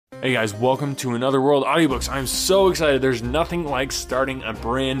Hey guys, welcome to Another World Audiobooks. I'm so excited. There's nothing like starting a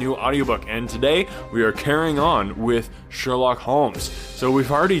brand new audiobook. And today we are carrying on with Sherlock Holmes. So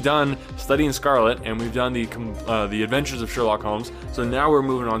we've already done Study in Scarlet and we've done the Adventures of Sherlock Holmes. So now we're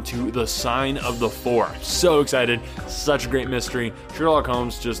moving on to The Sign of the Four. So excited. Such a great mystery. Sherlock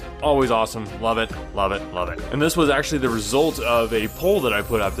Holmes, just always awesome. Love it, love it, love it. And this was actually the result of a poll that I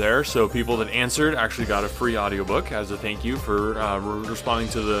put up there. So people that answered actually got a free audiobook as a thank you for responding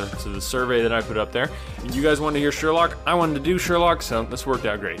to the survey that I put up there. And you guys wanted to hear Sherlock, I wanted to do Sherlock, so this worked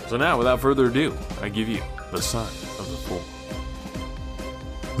out great. So now, without further ado, I give you The Sign of the Four.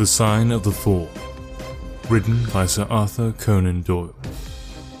 The Sign of the Four, written by Sir Arthur Conan Doyle,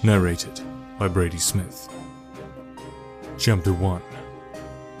 narrated by Brady Smith. Chapter 1.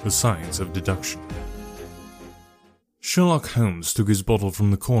 The Science of Deduction. Sherlock Holmes took his bottle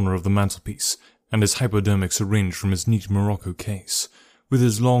from the corner of the mantelpiece and his hypodermics arranged from his neat morocco case. With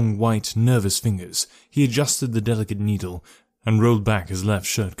his long, white, nervous fingers, he adjusted the delicate needle and rolled back his left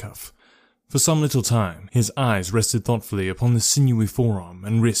shirt cuff. For some little time, his eyes rested thoughtfully upon the sinewy forearm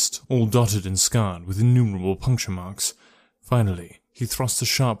and wrist, all dotted and scarred with innumerable puncture marks. Finally, he thrust the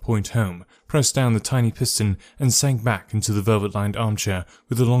sharp point home, pressed down the tiny piston, and sank back into the velvet-lined armchair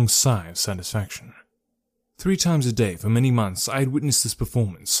with a long sigh of satisfaction. 3 times a day for many months I had witnessed this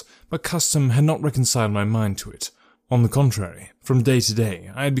performance, but custom had not reconciled my mind to it. On the contrary, from day to day,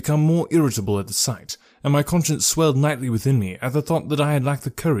 I had become more irritable at the sight, and my conscience swelled nightly within me at the thought that I had lacked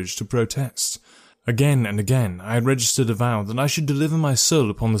the courage to protest. Again and again I had registered a vow that I should deliver my soul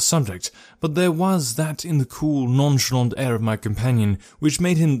upon the subject, but there was that in the cool, nonchalant air of my companion which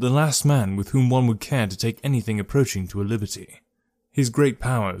made him the last man with whom one would care to take anything approaching to a liberty. His great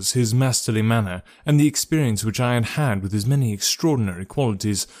powers, his masterly manner, and the experience which I had had with his many extraordinary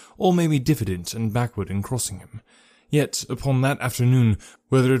qualities all made me diffident and backward in crossing him. Yet, upon that afternoon,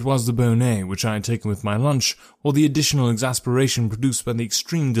 whether it was the bonnet which I had taken with my lunch, or the additional exasperation produced by the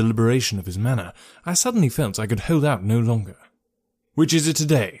extreme deliberation of his manner, I suddenly felt I could hold out no longer. "Which is it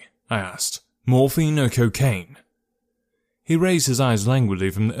today?" I asked. "Morphine or cocaine?" He raised his eyes languidly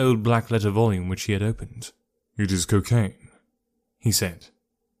from the old black-letter volume which he had opened. "It is cocaine," he said.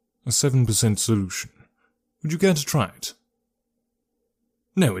 "A 7% solution. Would you care to try it?"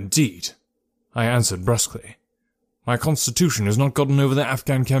 "No, indeed," I answered brusquely. "My constitution has not gotten over the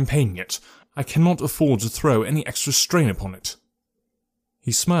Afghan campaign yet. I cannot afford to throw any extra strain upon it."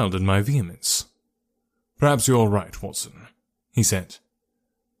 He smiled at my vehemence. "Perhaps you are right, Watson," he said.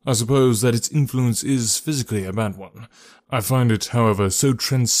 "I suppose that its influence is physically a bad one. I find it, however, so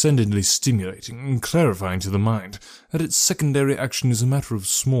transcendently stimulating and clarifying to the mind that its secondary action is a matter of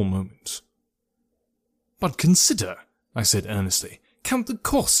small moment." "But consider," I said earnestly, "count the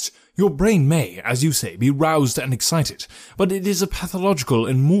cost. Your brain may, as you say, be roused and excited, but it is a pathological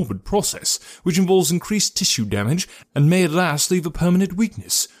and morbid process, which involves increased tissue damage, and may at last leave a permanent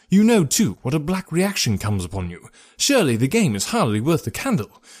weakness. You know, too, what a black reaction comes upon you. Surely the game is hardly worth the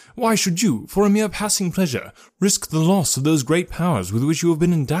candle. Why should you, for a mere passing pleasure, risk the loss of those great powers with which you have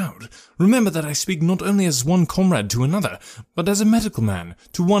been endowed? Remember that I speak not only as one comrade to another, but as a medical man,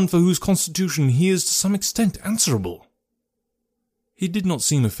 to one for whose constitution he is to some extent answerable." He did not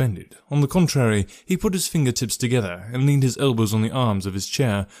seem offended. On the contrary, he put his fingertips together and leaned his elbows on the arms of his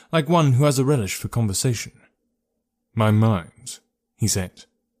chair, like one who has a relish for conversation. "My mind," he said,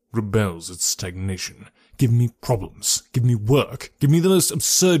 "rebels at stagnation. Give me problems, give me work, give me the most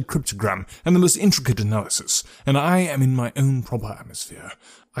absurd cryptogram and the most intricate analysis, and I am in my own proper atmosphere.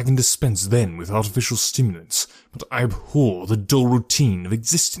 I can dispense then with artificial stimulants, but I abhor the dull routine of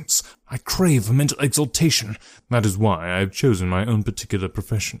existence. I crave for mental exaltation. That is why I have chosen my own particular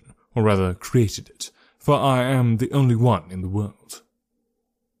profession, or rather created it, for I am the only one in the world."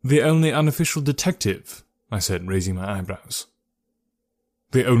 "The only unofficial detective?" I said, raising my eyebrows.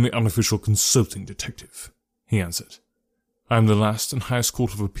 "The only unofficial consulting detective," he answered. "I am the last and highest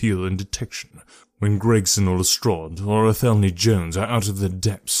court of appeal in detection. When Gregson or Lestrade or Athelney Jones are out of their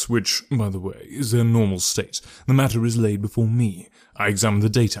depths, which, by the way, is their normal state, the matter is laid before me. I examine the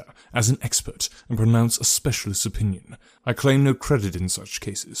data as an expert and pronounce a specialist's opinion. I claim no credit in such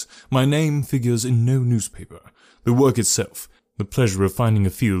cases. My name figures in no newspaper. The work itself, the pleasure of finding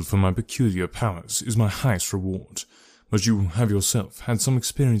a field for my peculiar powers, is my highest reward. But you have yourself had some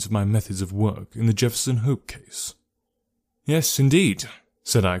experience of my methods of work in the Jefferson Hope case." "Yes, indeed,"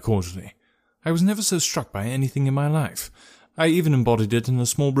 said I cordially. "I was never so struck by anything in my life. I even embodied it in a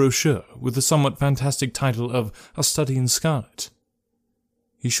small brochure with the somewhat fantastic title of A Study in Scarlet."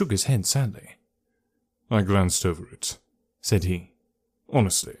 He shook his head sadly. "I glanced over it," said he.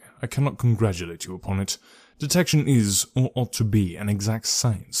 "Honestly, I cannot congratulate you upon it. Detection is, or ought to be, an exact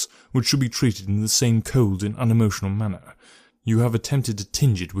science, which should be treated in the same cold and unemotional manner. You have attempted to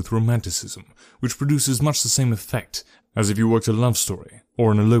tinge it with romanticism, which produces much the same effect as if you worked a love story,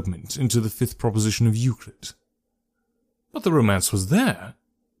 or an elopement, into the fifth proposition of Euclid. But the romance was there,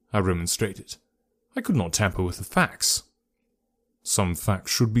 I remonstrated. I could not tamper with the facts. Some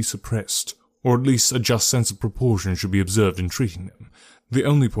facts should be suppressed, or at least a just sense of proportion should be observed in treating them. The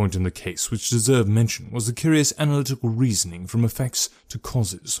only point in the case which deserved mention was the curious analytical reasoning from effects to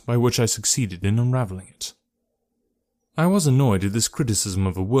causes by which I succeeded in unravelling it. I was annoyed at this criticism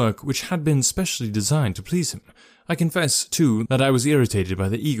of a work which had been specially designed to please him. I confess, too, that I was irritated by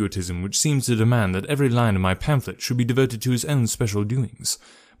the egotism which seems to demand that every line of my pamphlet should be devoted to his own special doings.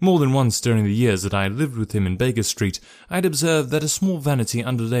 More than once during the years that I had lived with him in Baker Street, I had observed that a small vanity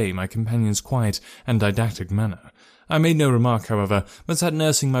underlay my companion's quiet and didactic manner. I made no remark, however, but sat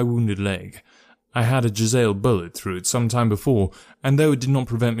nursing my wounded leg. I had a Giselle bullet through it some time before, and though it did not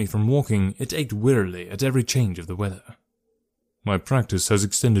prevent me from walking, it ached wearily at every change of the weather. My practice has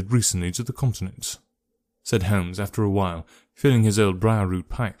extended recently to the continent, said Holmes after a while, filling his old briar-root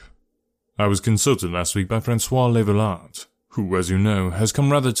pipe. I was consulted last week by Francois Levelard, who, as you know, has come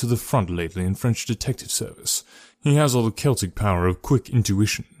rather to the front lately in French detective service. He has all the Celtic power of quick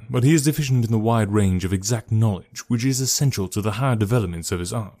intuition, but he is deficient in the wide range of exact knowledge which is essential to the higher developments of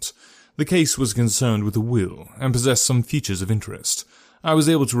his art. The case was concerned with a will, and possessed some features of interest. I was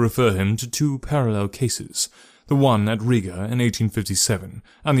able to refer him to two parallel cases, the one at Riga in 1857,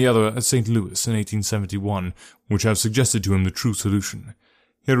 and the other at St. Louis in 1871, which have suggested to him the true solution.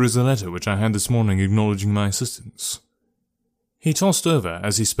 Here is a letter which I had this morning acknowledging my assistance. He tossed over,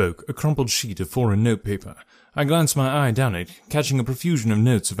 as he spoke, a crumpled sheet of foreign notepaper. I glanced my eye down it, catching a profusion of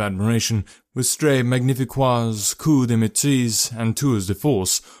notes of admiration, with stray magnificoires, coups de maîtrise, and tours de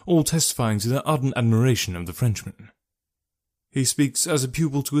force, all testifying to their ardent admiration of the Frenchman. "He speaks as a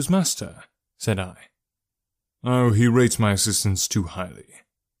pupil to his master," said I. "Oh, he rates my assistance too highly,"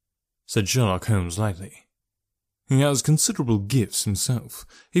 said Sherlock Holmes lightly. "He has considerable gifts himself.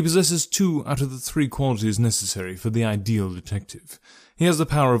 He possesses 2 out of the 3 qualities necessary for the ideal detective. He has the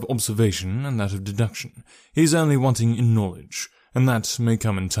power of observation and that of deduction. He is only wanting in knowledge, and that may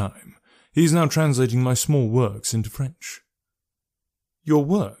come in time. He is now translating my small works into French." "Your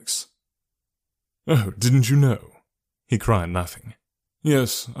works?" "Oh, didn't you know?" he cried, laughing.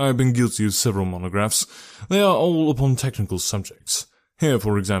 "Yes, I have been guilty of several monographs. They are all upon technical subjects. Here,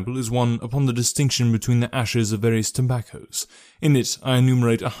 for example, is one upon the distinction between the ashes of various tobaccos. In it I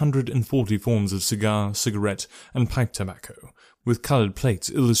enumerate 140 forms of cigar, cigarette, and pipe tobacco, with coloured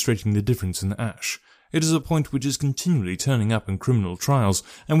plates illustrating the difference in the ash. It is a point which is continually turning up in criminal trials,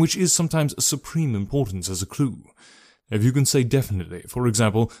 and which is sometimes of supreme importance as a clue. If you can say definitely, for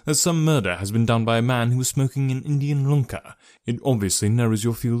example, that some murder has been done by a man who was smoking an Indian lunka, it obviously narrows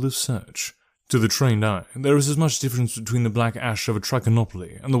your field of search. To the trained eye, there is as much difference between the black ash of a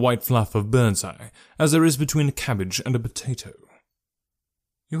trichinopoly and the white fluff of bird's eye as there is between a cabbage and a potato."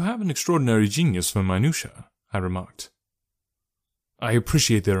 "You have an extraordinary genius for minutiae," I remarked. "I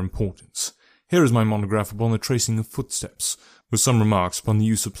appreciate their importance. Here is my monograph upon the tracing of footsteps, with some remarks upon the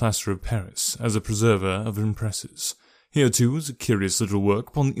use of plaster of Paris as a preserver of impresses. Here, too, is a curious little work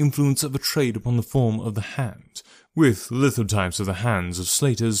upon the influence of a trade upon the form of the hand, with lithotypes of the hands of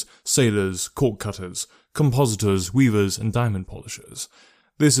slaters, sailors, cork cutters, compositors, weavers, and diamond polishers.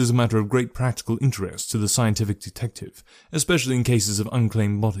 This is a matter of great practical interest to the scientific detective, especially in cases of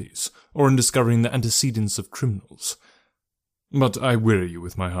unclaimed bodies, or in discovering the antecedents of criminals. But I weary you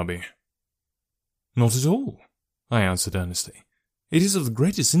with my hobby." "Not at all," I answered earnestly. "It is of the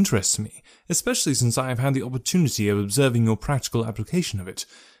greatest interest to me, especially since I have had the opportunity of observing your practical application of it.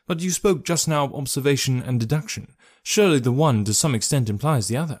 But you spoke just now of observation and deduction. Surely the one to some extent implies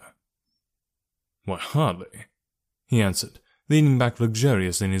the other." "Why, hardly," he answered, leaning back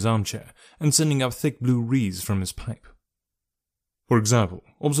luxuriously in his armchair, and sending up thick blue wreaths from his pipe. "For example,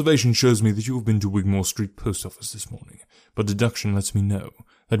 observation shows me that you have been to Wigmore Street Post Office this morning, but deduction lets me know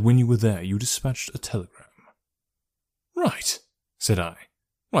that when you were there you dispatched a telegram." "Right," said I.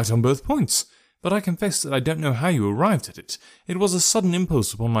 "Right on both points. But I confess that I don't know how you arrived at it. It was a sudden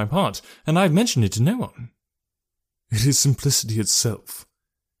impulse upon my part, and I have mentioned it to no one." "It is simplicity itself,"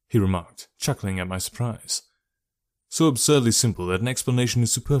 he remarked, chuckling at my surprise. "So absurdly simple that an explanation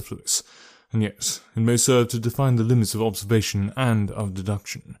is superfluous, and yet it may serve to define the limits of observation and of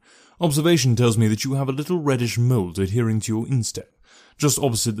deduction. Observation tells me that you have a little reddish mould adhering to your instep. Just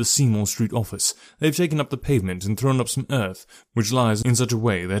opposite the Seymour Street office, they've taken up the pavement and thrown up some earth, which lies in such a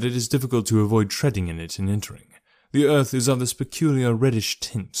way that it is difficult to avoid treading in it in entering. The earth is of this peculiar reddish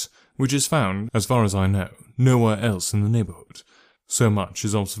tint, which is found, as far as I know, nowhere else in the neighborhood. So much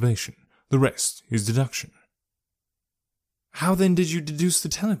is observation, the rest is deduction. How then did you deduce the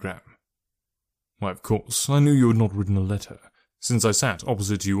telegram? Why, of course, I knew you had not written a letter, since I sat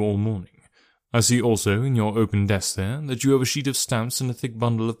opposite to you all morning. I see also in your open desk there that you have a sheet of stamps and a thick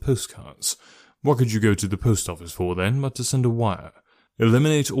bundle of postcards. What could you go to the post office for then but to send a wire?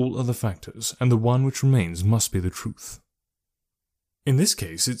 Eliminate all other factors, and the one which remains must be the truth. In this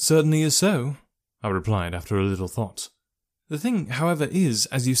case it certainly is so, I replied after a little thought. The thing, however, is,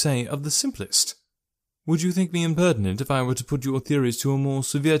 as you say, of the simplest. Would you think me impertinent if I were to put your theories to a more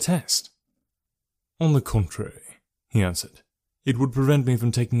severe test? On the contrary, he answered. It would prevent me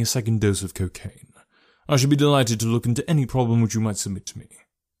from taking a second dose of cocaine. I should be delighted to look into any problem which you might submit to me.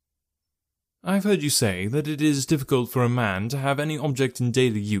 I've heard you say that it is difficult for a man to have any object in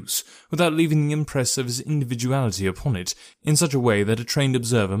daily use without leaving the impress of his individuality upon it in such a way that a trained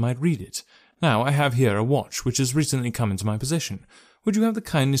observer might read it. Now, I have here a watch which has recently come into my possession. Would you have the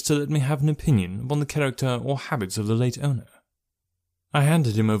kindness to let me have an opinion upon the character or habits of the late owner? I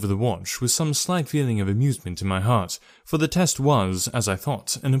handed him over the watch with some slight feeling of amusement in my heart, for the test was, as I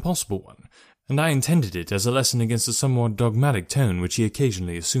thought, an impossible one, and I intended it as a lesson against the somewhat dogmatic tone which he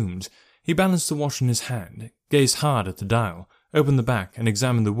occasionally assumed. He balanced the watch in his hand, gazed hard at the dial, opened the back and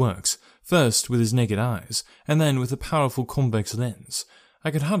examined the works, first with his naked eyes, and then with a powerful convex lens.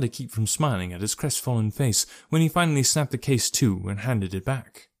 I could hardly keep from smiling at his crestfallen face when he finally snapped the case to and handed it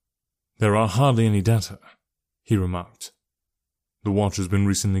back. There are hardly any data, he remarked. The watch has been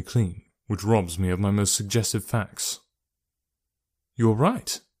recently cleaned, which robs me of my most suggestive facts. You're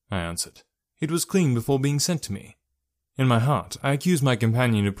right, I answered. It was clean before being sent to me. In my heart, I accused my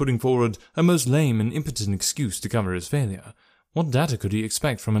companion of putting forward a most lame and impotent excuse to cover his failure. What data could he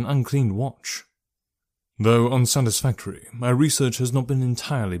expect from an uncleaned watch? Though unsatisfactory, my research has not been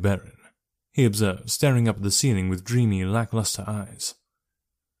entirely barren, he observed, staring up at the ceiling with dreamy, lackluster eyes.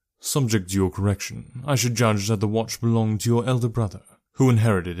 Subject to your correction, I should judge that the watch belonged to your elder brother, who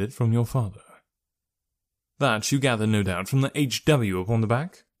inherited it from your father. That you gather, no doubt, from the H.W. upon the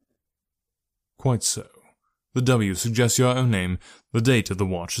back? Quite so. The W suggests your own name. The date of the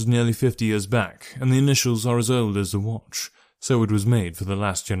watch is nearly 50 years back, and the initials are as old as the watch. So it was made for the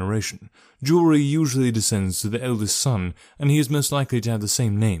last generation. Jewelry usually descends to the eldest son, and he is most likely to have the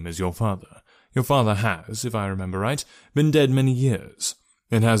same name as your father. Your father has, if I remember right, been dead many years.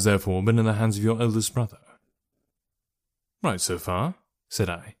 It has therefore been in the hands of your eldest brother. Right so far, said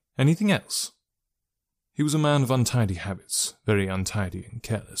I. Anything else? He was a man of untidy habits, very untidy and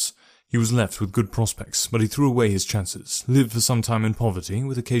careless. He was left with good prospects, but he threw away his chances, lived for some time in poverty,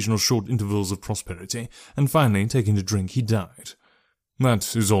 with occasional short intervals of prosperity, and finally, taking to drink, he died.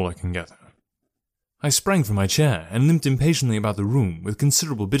 That is all I can gather. I sprang from my chair and limped impatiently about the room with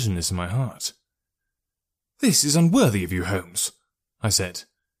considerable bitterness in my heart. This is unworthy of you, Holmes, I said.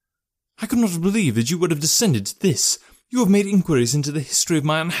 I could not have believed that you would have descended to this. You have made inquiries into the history of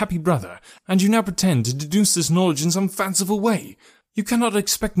my unhappy brother, and you now pretend to deduce this knowledge in some fanciful way. You cannot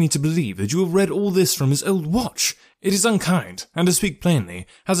expect me to believe that you have read all this from his old watch. It is unkind, and to speak plainly,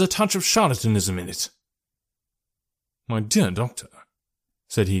 has a touch of charlatanism in it. My dear doctor,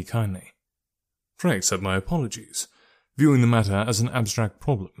 said he kindly, pray accept my apologies. Viewing the matter as an abstract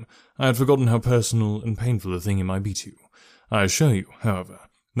problem, I had forgotten how personal and painful a thing it might be to you. I assure you, however,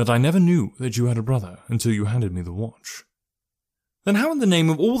 that I never knew that you had a brother until you handed me the watch. Then how in the name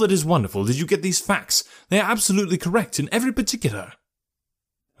of all that is wonderful did you get these facts? They are absolutely correct in every particular.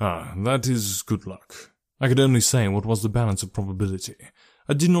 Ah, that is good luck. I could only say what was the balance of probability.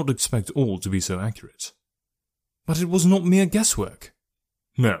 I did not expect all to be so accurate. But it was not mere guesswork.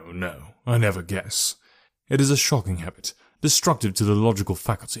 No, I never guess. It is a shocking habit, destructive to the logical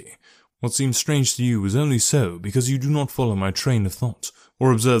faculty. What seems strange to you is only so because you do not follow my train of thought,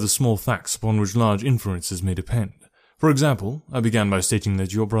 or observe the small facts upon which large inferences may depend. For example, I began by stating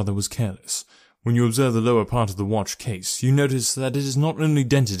that your brother was careless. When you observe the lower part of the watch case, you notice that it is not only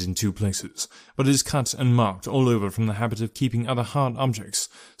dented in 2 places, but is cut and marked all over from the habit of keeping other hard objects,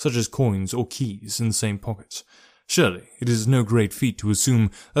 such as coins or keys, in the same pocket. Surely, it is no great feat to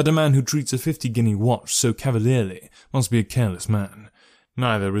assume that a man who treats a 50-guinea watch so cavalierly must be a careless man.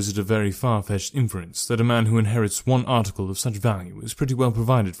 Neither is it a very far-fetched inference that a man who inherits one article of such value is pretty well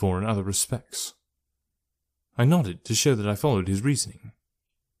provided for in other respects. I nodded to show that I followed his reasoning.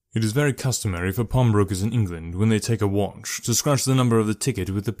 It is very customary for pawnbrokers in England, when they take a watch, to scratch the number of the ticket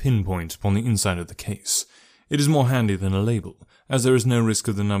with a pinpoint upon the inside of the case. It is more handy than a label, as there is no risk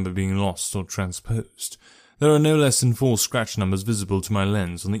of the number being lost or transposed. There are no less than 4 scratch numbers visible to my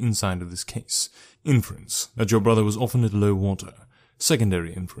lens on the inside of this case. Inference that your brother was often at low water.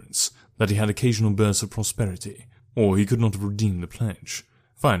 secondary inference, that he had occasional bursts of prosperity, or he could not have redeemed the pledge.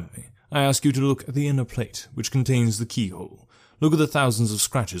 Finally, I ask you to look at the inner plate, which contains the keyhole. Look at the thousands of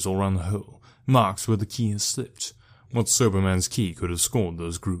scratches all round the hole, marks where the key has slipped. What sober man's key could have scored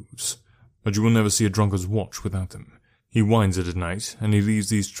those grooves? But you will never see a drunkard's watch without them. He winds it at night, and he leaves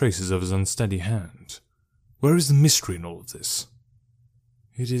these traces of his unsteady hand. Where is the mystery in all of this?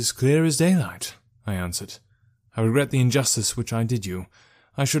 It is clear as daylight, I answered. I regret the injustice which I did you.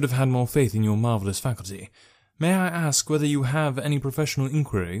 I should have had more faith in your marvellous faculty. May I ask whether you have any professional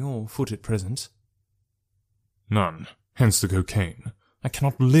inquiry or foot at present? None. Hence the cocaine. I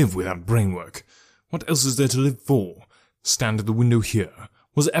cannot live without brain work. What else is there to live for? Stand at the window here.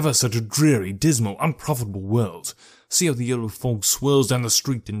 Was ever such a dreary, dismal, unprofitable world? See how the yellow fog swirls down the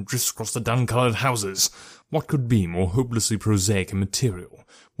street and drifts across the dun-coloured houses. What could be more hopelessly prosaic and material?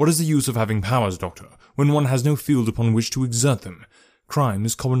 What is the use of having powers, Doctor, when one has no field upon which to exert them? Crime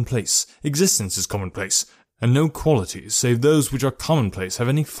is commonplace, existence is commonplace, and no qualities, save those which are commonplace, have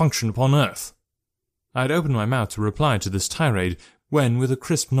any function upon earth. I had opened my mouth to reply to this tirade, when, with a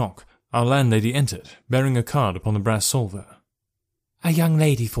crisp knock, our landlady entered, bearing a card upon the brass salver. "A young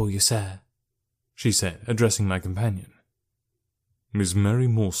lady for you, sir," she said, addressing my companion. "Miss Mary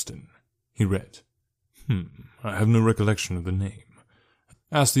Morstan," he read. I have no recollection of the name.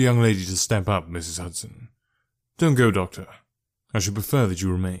 Ask the young lady to step up, Mrs. Hudson. Don't go, Doctor. I should prefer that you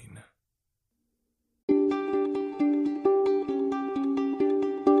remain.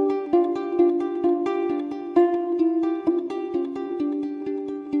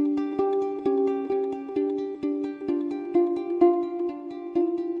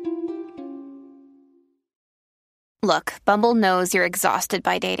 Look, Bumble knows you're exhausted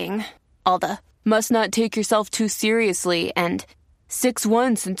by dating. All the, must not take yourself too seriously, and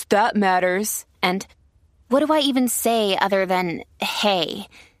 6'1" since that matters, and what do I even say other than, hey?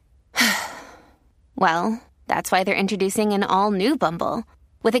 Well, that's why they're introducing an all-new Bumble,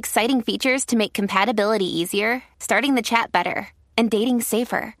 with exciting features to make compatibility easier, starting the chat better, and dating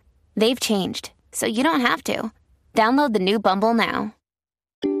safer. They've changed, so you don't have to. Download the new Bumble now.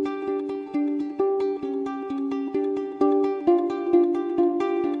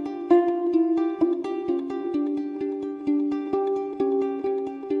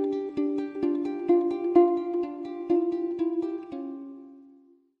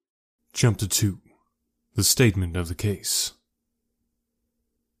 Chapter 2. The Statement of the Case.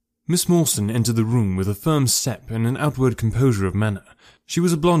 Miss Morstan entered the room with a firm step and an outward composure of manner. She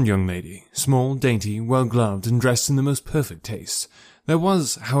was a blonde young lady, small, dainty, well-gloved, and dressed in the most perfect taste. There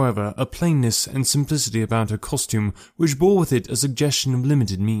was, however, a plainness and simplicity about her costume which bore with it a suggestion of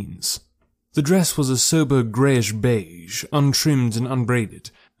limited means. The dress was a sober greyish beige, untrimmed and unbraided,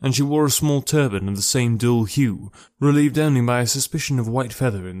 and she wore a small turban of the same dull hue, relieved only by a suspicion of white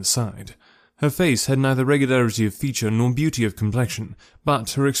feather in the side. Her face had neither regularity of feature nor beauty of complexion,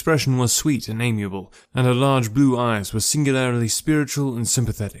 but her expression was sweet and amiable, and her large blue eyes were singularly spiritual and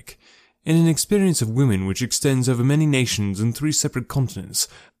sympathetic. In an experience of women which extends over many nations and 3 separate continents,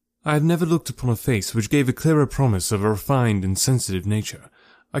 I had never looked upon a face which gave a clearer promise of a refined and sensitive nature.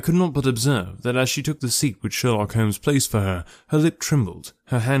 I could not but observe that as she took the seat which Sherlock Holmes placed for her, her lip trembled,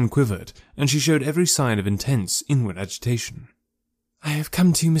 her hand quivered, and she showed every sign of intense inward agitation. "I have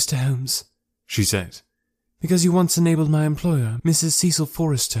come to you, Mr. Holmes," she said, "because you once enabled my employer, Mrs. Cecil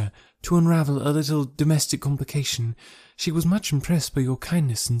Forrester, to unravel a little domestic complication. She was much impressed by your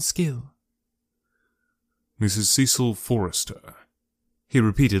kindness and skill." "Mrs. Cecil Forrester," he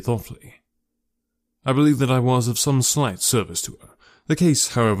repeated thoughtfully. "I believe that I was of some slight service to her. The case,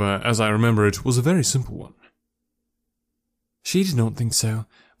 however, as I remember it, was a very simple one." "She did not think so,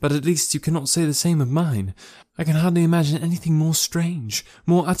 but at least you cannot say the same of mine. I can hardly imagine anything more strange,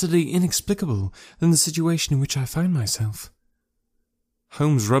 more utterly inexplicable, than the situation in which I find myself."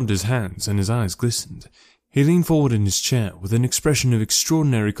 Holmes rubbed his hands, and his eyes glistened. He leaned forward in his chair with an expression of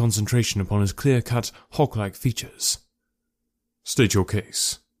extraordinary concentration upon his clear-cut, hawk-like features. "State your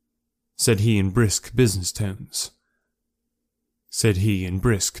case," said he in brisk business tones.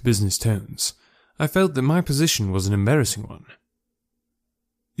 I felt that my position was an embarrassing one.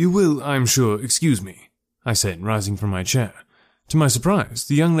 "You will, I am sure, excuse me," I said, rising from my chair. To my surprise,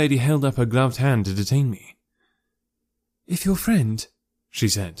 the young lady held up her gloved hand to detain me. "If your friend," she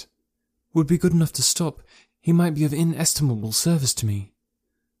said, "would be good enough to stop, he might be of inestimable service to me."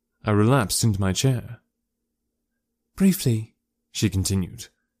 I relapsed into my chair. "Briefly," she continued,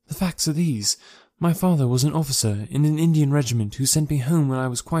 "the facts are these. My father was an officer in an Indian regiment who sent me home when I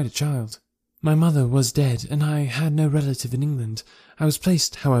was quite a child." My mother was dead, and I had no relative in England. I was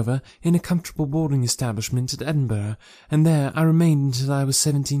placed, however, in a comfortable boarding establishment at Edinburgh, and there I remained until I was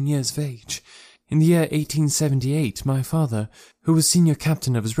 17 years of age. In the year 1878, my father, who was senior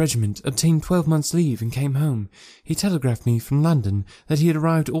captain of his regiment, obtained 12 months' leave and came home. He telegraphed me from London that he had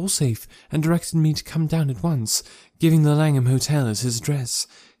arrived all safe and directed me to come down at once, giving the Langham Hotel as his address.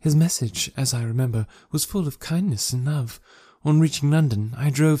 His message, as I remember, was full of kindness and love. On reaching London,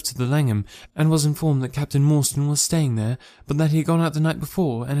 I drove to the Langham, and was informed that Captain Morstan was staying there, but that he had gone out the night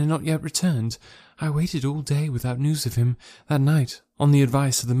before and had not yet returned. I waited all day without news of him. That night, on the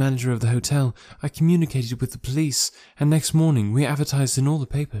advice of the manager of the hotel, I communicated with the police, and next morning we advertised in all the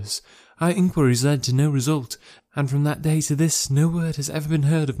papers. Our inquiries led to no result, and from that day to this no word has ever been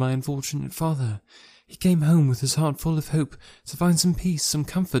heard of my unfortunate father. He came home with his heart full of hope, to find some peace, some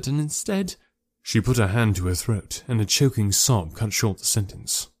comfort, and instead— She put her hand to her throat, and a choking sob cut short the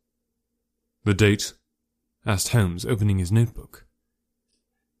sentence. "The date?" asked Holmes, opening his notebook.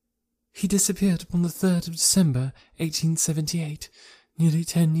 He disappeared upon the 3rd of December, 1878, nearly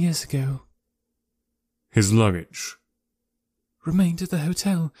 10 years ago. "His luggage?" "Remained at the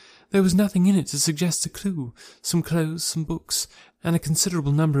hotel. There was nothing in it to suggest a clue. Some clothes, some books, and a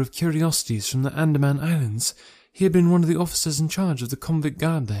considerable number of curiosities from the Andaman Islands. He had been one of the officers in charge of the convict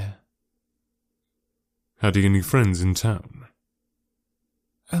guard there." "Had he any friends in town?"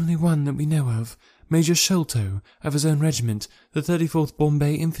 "Only one that we know of, Major Sholto, of his own regiment, the 34th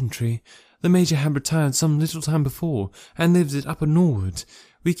Bombay Infantry. The Major had retired some little time before, and lived at Upper Norwood.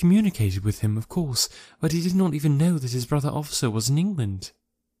 We communicated with him, of course, but he did not even know that his brother officer was in England."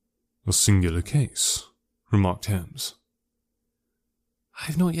 "A singular case," remarked Holmes. "I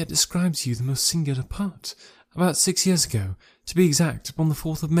have not yet described to you the most singular part. About 6 years ago, to be exact, upon the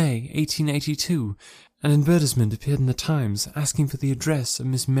 4th of May, 1882, an advertisement appeared in the Times asking for the address of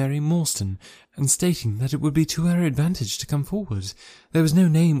Miss Mary Morstan, and stating that it would be to her advantage to come forward. There was no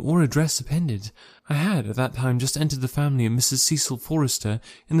name or address appended. I had at that time just entered the family of Mrs. Cecil Forrester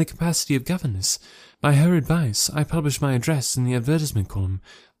in the capacity of governess. By her advice, I published my address in the advertisement column.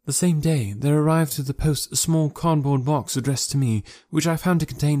 The same day there arrived through the post a small cardboard box addressed to me, which I found to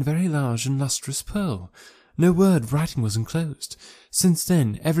contain a very large and lustrous pearl. No word of writing was enclosed. Since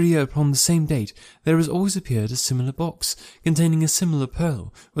then, every year upon the same date, there has always appeared a similar box, containing a similar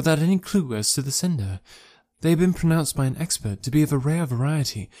pearl, without any clue as to the sender. They have been pronounced by an expert to be of a rare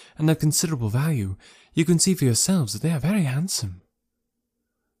variety, and of considerable value. You can see for yourselves that they are very handsome."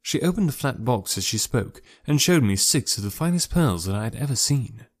 She opened a flat box as she spoke, and showed me 6 of the finest pearls that I had ever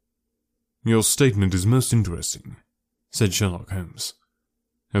seen. "Your statement is most interesting," said Sherlock Holmes.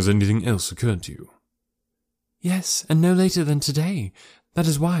 "Has anything else occurred to you?" "Yes, and no later than today. That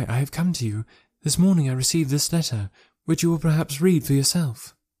is why I have come to you. This morning I received this letter, which you will perhaps read for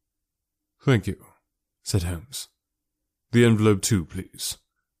yourself." "Thank you," said Holmes. "The envelope too, please.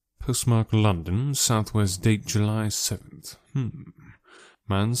 Postmark London, southwest date July 7th.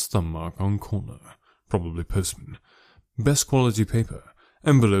 Man's thumb mark on corner. Probably postman. Best quality paper.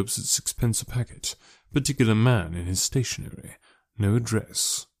 Envelopes at 6 pence a packet. Particular man in his stationery. No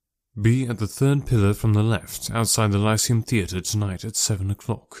address. Be at the 3rd pillar from the left, outside the Lyceum Theatre tonight at 7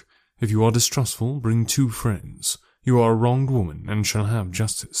 o'clock. If you are distrustful, bring 2 friends. You are a wronged woman, and shall have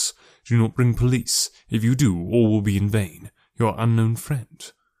justice. Do not bring police. If you do, all will be in vain. Your unknown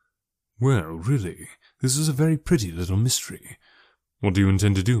friend." "Well, really, this is a very pretty little mystery. What do you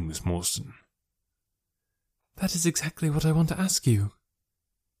intend to do, Miss Morstan?" "That is exactly what I want to ask you."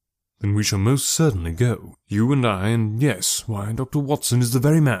 "Then we shall most certainly go. You and I, and yes, why, Dr. Watson is the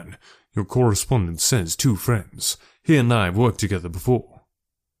very man. Your correspondent says 2 friends. He and I have worked together before."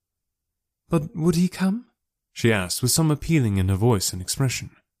 "But would he come?" she asked, with some appealing in her voice and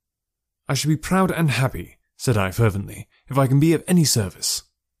expression. "I shall be proud and happy," said I fervently, "if I can be of any service."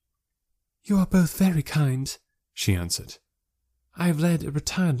 "You are both very kind," she answered. "I have led a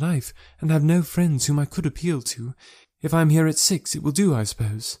retired life, and have no friends whom I could appeal to. If I am here at 6, it will do, I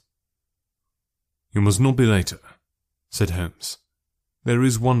suppose." "You must not be later," said Holmes. "There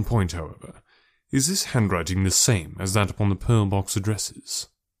is one point, however. Is this handwriting the same as that upon the pearl box addresses?"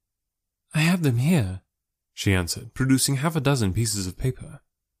 "I have them here," she answered, producing half a dozen pieces of paper.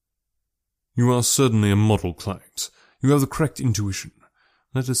 "You are certainly a model client. You have the correct intuition.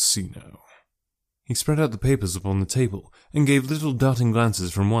 Let us see now." He spread out the papers upon the table, and gave little darting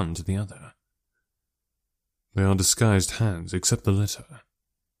glances from one to the other. "They are disguised hands, except the letter,"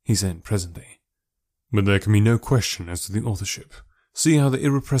 he said presently. "But there can be no question as to the authorship. See how the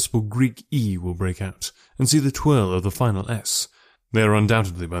irrepressible Greek E will break out, and see the twirl of the final S. They are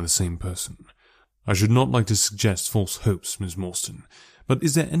undoubtedly by the same person. I should not like to suggest false hopes, Miss Morstan, But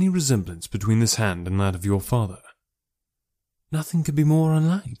is there any resemblance between this hand and that of your father? Nothing could be more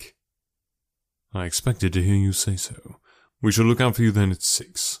unlike. I expected to hear you say so. We shall look out for you then at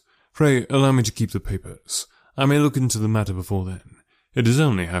 6. Pray, allow me to keep the papers. I may look into the matter before then. It is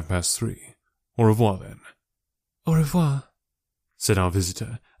only 3:30. Au revoir, then. Au revoir, said our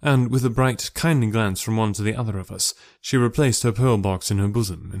visitor, and with a bright, kindly glance from one to the other of us, she replaced her pearl box in her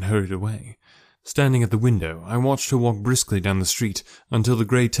bosom and hurried away. Standing at the window, I watched her walk briskly down the street until the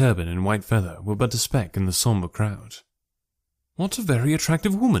grey turban and white feather were but a speck in the sombre crowd. What a very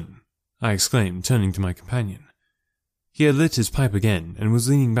attractive woman, I exclaimed, turning to my companion. He had lit his pipe again and was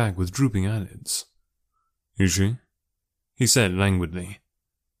leaning back with drooping eyelids. Is she? He said languidly.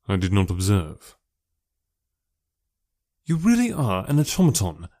 I did not observe. You really are an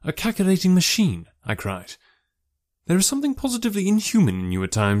automaton, a calculating machine, I cried. There is something positively inhuman in you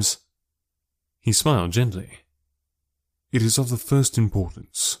at times. He smiled gently. It is of the first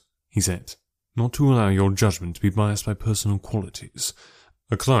importance, he said, not to allow your judgment to be biased by personal qualities.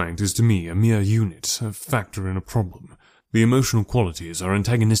 A client is to me a mere unit, a factor in a problem. The emotional qualities are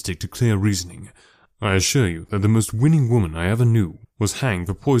antagonistic to clear reasoning. I assure you that the most winning woman I ever knew was hanged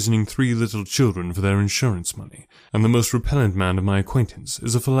for poisoning 3 little children for their insurance money, and the most repellent man of my acquaintance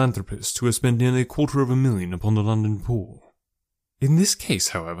is a philanthropist who has spent nearly $250,000 upon the London poor. In this case,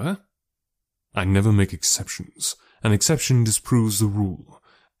 however, I never make exceptions. An exception disproves the rule.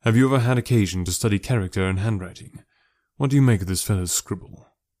 Have you ever had occasion to study character and handwriting? What do you make of this fellow's scribble?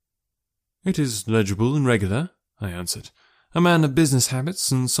 It is legible and regular, I answered. A man of business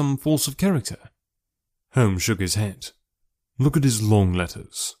habits and some force of character. Holmes shook his head. Look at his long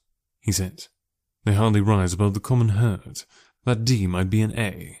letters, he said. They hardly rise above the common herd. That D might be an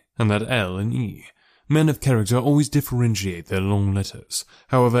A, and that L an E. Men of character always differentiate their long letters,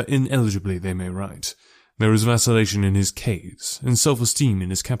 however ineligibly they may write. There is vacillation in his K's, and self-esteem in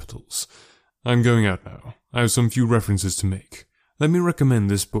his capitals. I am going out now. I have some few references to make. Let me recommend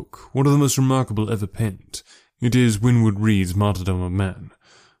this book, one of the most remarkable ever penned. It is Winwood Reade's Martyrdom of Man.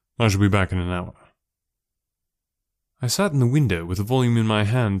 I shall be back in an hour. I sat in the window with the volume in my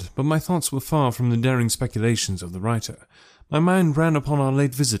hand, but my thoughts were far from the daring speculations of the writer. My mind ran upon our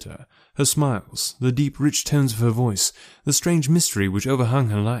late visitor, her smiles, the deep, rich tones of her voice, the strange mystery which overhung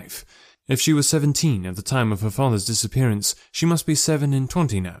her life. If she was 17 at the time of her father's disappearance, she must be 7 and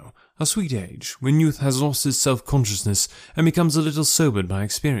 20 now, a sweet age, when youth has lost its self-consciousness and becomes a little sobered by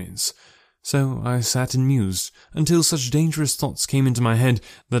experience. So I sat and mused, until such dangerous thoughts came into my head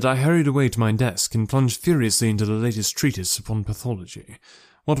that I hurried away to my desk and plunged furiously into the latest treatise upon pathology.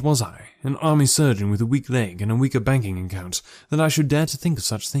 What was I, an army surgeon with a weak leg and a weaker banking account, that I should dare to think of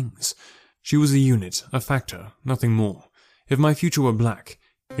such things? She was a unit, a factor, nothing more. If my future were black,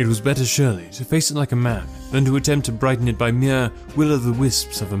 it was better surely to face it like a man than to attempt to brighten it by mere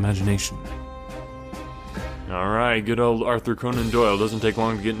will-o'-the-wisps of imagination. Alright, good old Arthur Conan Doyle. Doesn't take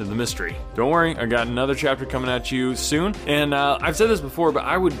long to get into the mystery. Don't worry, I got another chapter coming at you soon. And I've said this before, but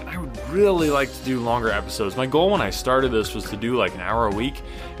I would really like to do longer episodes. My goal when I started this was to do like an hour a week.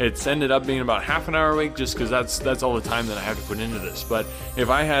 It's ended up being about half an hour a week just because that's all the time that I have to put into this. But if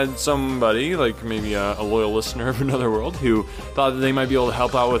I had somebody, like maybe a loyal listener of Another World, who thought that they might be able to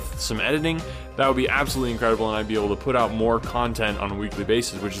help out with some editing, that would be absolutely incredible, and I'd be able to put out more content on a weekly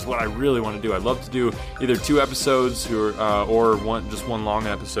basis, which is what I really want to do. I'd love to do either 2 episodes or one long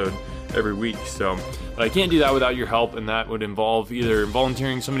episode every week. So, but I can't do that without your help, and that would involve either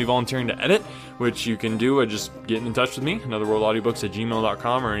somebody volunteering to edit, which you can do by just getting in touch with me,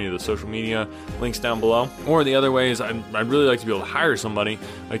 anotherworldaudiobooks@gmail.com, or any of the social media links down below. Or the other way is I'd really like to be able to hire somebody.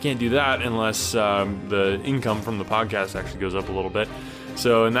 I can't do that unless the income from the podcast actually goes up a little bit.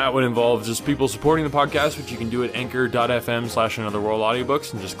 So, and that would involve just people supporting the podcast, which you can do at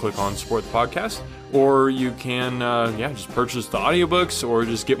anchor.fm/anotherworldaudiobooks and just click on support the podcast. Or you can, just purchase the audiobooks or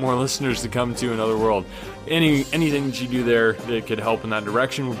just get more listeners to come to Another World. Anything that you do there that could help in that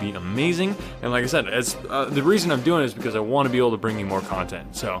direction would be amazing. And like I said, the reason I'm doing it is because I want to be able to bring you more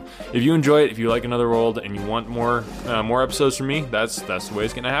content. So if you enjoy it, if you like Another World and you want more episodes from me, that's the way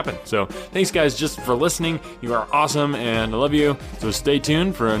it's going to happen. So thanks guys just for listening. You are awesome and I love you. So stay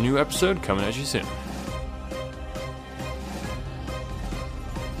tuned for a new episode coming at you soon.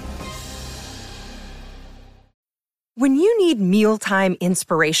 When you need mealtime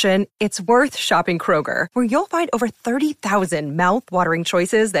inspiration, it's worth shopping Kroger, where you'll find over 30,000 mouth-watering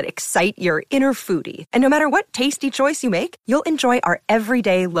choices that excite your inner foodie. And no matter what tasty choice you make, you'll enjoy our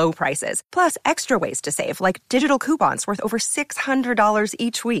everyday low prices, plus extra ways to save, like digital coupons worth over $600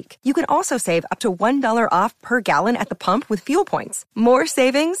 each week. You can also save up to $1 off per gallon at the pump with fuel points. More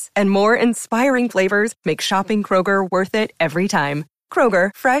savings and more inspiring flavors make shopping Kroger worth it every time. Kroger,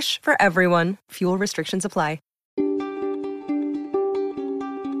 fresh for everyone. Fuel restrictions apply.